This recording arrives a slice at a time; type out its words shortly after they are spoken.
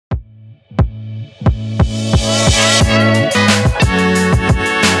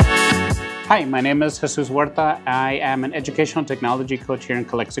name is Jesus Huerta. I am an educational technology coach here in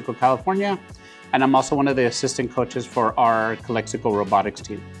Calexico, California, and I'm also one of the assistant coaches for our Calexico Robotics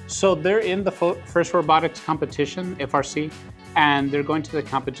Team. So they're in the FIRST Robotics competition, FRC, and they're going to the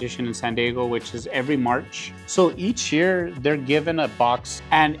competition in San Diego, which is every March. So each year they're given a box,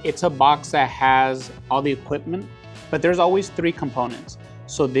 and it's a box that has all the equipment, but there's always 3 components.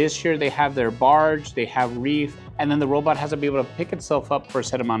 So this year they have their barge, they have reef, and then the robot has to be able to pick itself up for a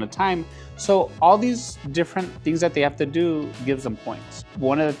set amount of time. So all these different things that they have to do gives them points.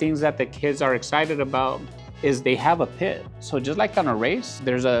 One of the things that the kids are excited about is they have a pit. So just like on a race,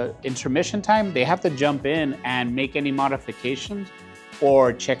 there's a intermission time, they have to jump in and make any modifications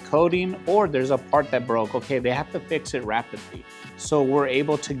or check coding, or there's a part that broke, okay, they have to fix it rapidly. So we're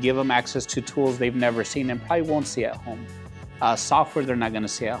able to give them access to tools they've never seen and probably won't see at home. Software they're not gonna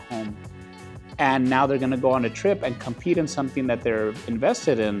see at home. And now they're gonna go on a trip and compete in something that they're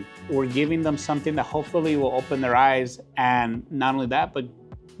invested in. We're giving them something that hopefully will open their eyes, and not only that, but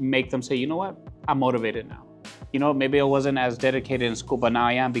make them say, you know what, I'm motivated now. You know, maybe I wasn't as dedicated in school, but now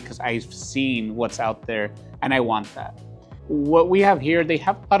I am because I've seen what's out there and I want that. What we have here, they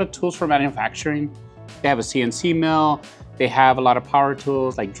have a lot of tools for manufacturing. They have a CNC mill. They have a lot of power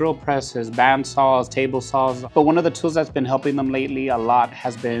tools like drill presses, band saws, table saws. But one of the tools that's been helping them lately a lot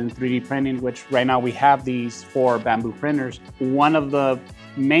has been 3D printing, which right now we have these 4 Bambu printers. One of the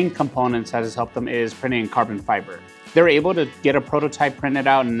main components that has helped them is printing carbon fiber. They're able to get a prototype printed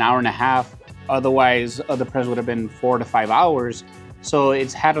out in an hour and a half. Otherwise, other printers would have been 4 to 5 hours. So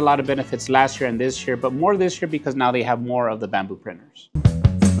it's had a lot of benefits last year and this year, but more this year because now they have more of the Bambu printers.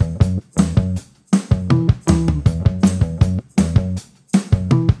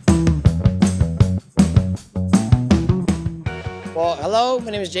 Well, hello,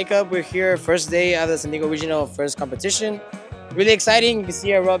 my name is Jacob. We're here first day of the San Diego Regional First Competition. Really exciting. You can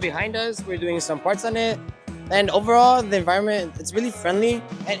see our robot behind us. We're doing some parts on it. And overall, the environment, it's really friendly.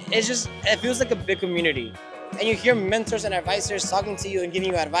 And it feels like a big community. And you hear mentors and advisors talking to you and giving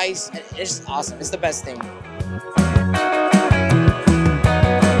you advice. And it's just awesome. It's the best thing.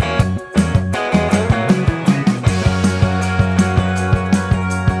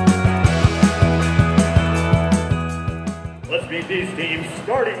 Let's meet these teams,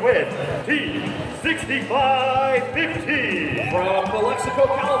 starting with Team 6515. From Calexico,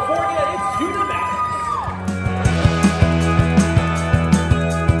 California, it's Unimatics.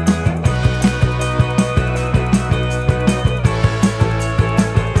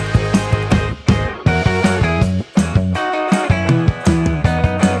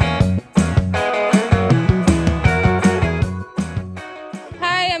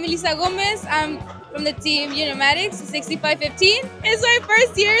 Gomez. I'm from the team Unimatics 6515. It's my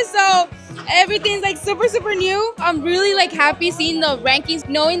first year, so everything's like super new. I'm really like happy seeing the rankings,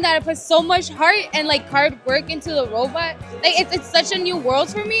 knowing that I put so much heart and like hard work into the robot. Like it's such a new world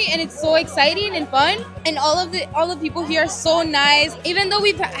for me, and it's so exciting and fun. And all the people here are so nice. Even though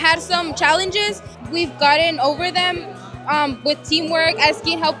we've had some challenges, we've gotten over them with teamwork,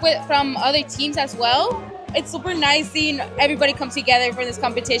 asking help from other teams as well. It's super nice seeing everybody come together for this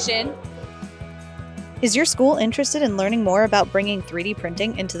competition. Is your school interested in learning more about bringing 3D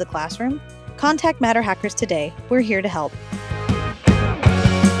printing into the classroom? Contact MatterHackers today. We're here to help.